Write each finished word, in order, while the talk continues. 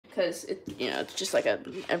because it's just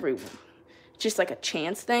like a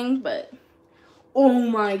chance thing. But oh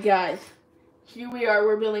my God, here we are.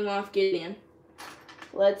 We're building Moff Gideon.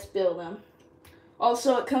 Let's build him.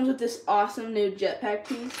 Also, it comes with this awesome new jetpack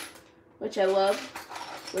piece, which I love.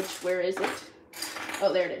 Where is it?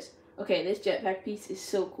 Oh, there it is. Okay, this jetpack piece is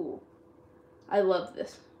so cool. I love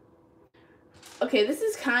this. Okay, this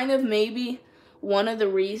is kind of maybe one of the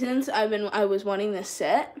reasons I was wanting this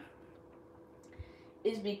set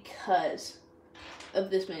is because of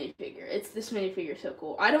this minifigure. This minifigure is so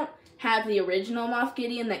cool. I don't have the original Moff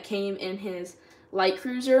Gideon that came in his light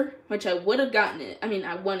cruiser, which I would have gotten it. I mean,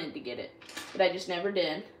 I wanted to get it, but I just never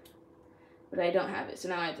did. But I don't have it, so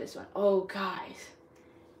now I have this one. Oh, guys.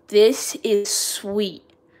 This is sweet.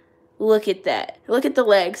 Look at that. Look at the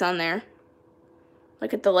legs on there.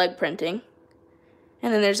 Look at the leg printing.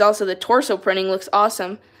 And then there's also the torso printing. Looks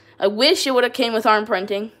awesome. I wish it would have came with arm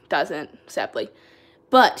printing. Doesn't, sadly.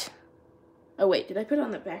 But, oh wait, did I put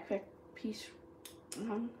on the backpack piece?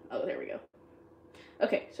 Oh, there we go.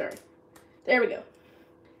 Okay, sorry. There we go.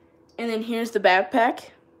 And then here's the backpack.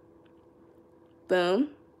 Boom.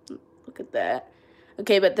 Look at that.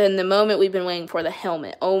 Okay, but then the moment we've been waiting for, the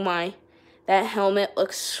helmet. Oh my, that helmet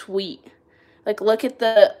looks sweet. Like, look at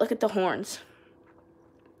the horns.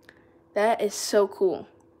 That is so cool.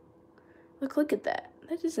 Look at that.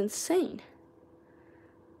 That is insane.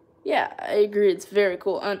 Yeah, I agree. It's very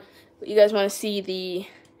cool. You guys want to see the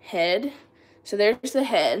head? So there's the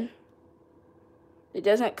head. It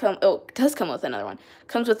doesn't come. Oh, it does come with another one. It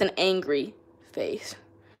comes with an angry face.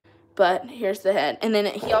 But here's the head. And then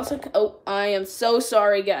he also. Oh, I am so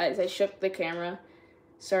sorry, guys. I shook the camera.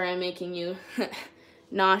 Sorry, I'm making you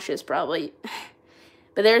nauseous, probably.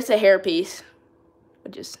 But there's the hairpiece,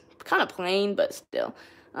 which is kind of plain, but still.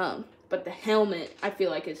 But the helmet, I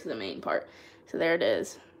feel like is the main part. So there it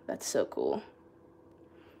is. That's so cool.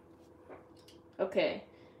 Okay.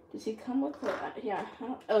 Does he come with a... Yeah.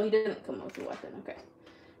 Oh, he doesn't come with a weapon. Okay.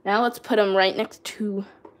 Now let's put him right next to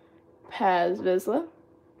Paz Vizsla.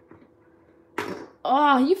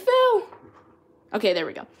 Oh, you fell. Okay, there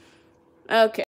we go. Okay.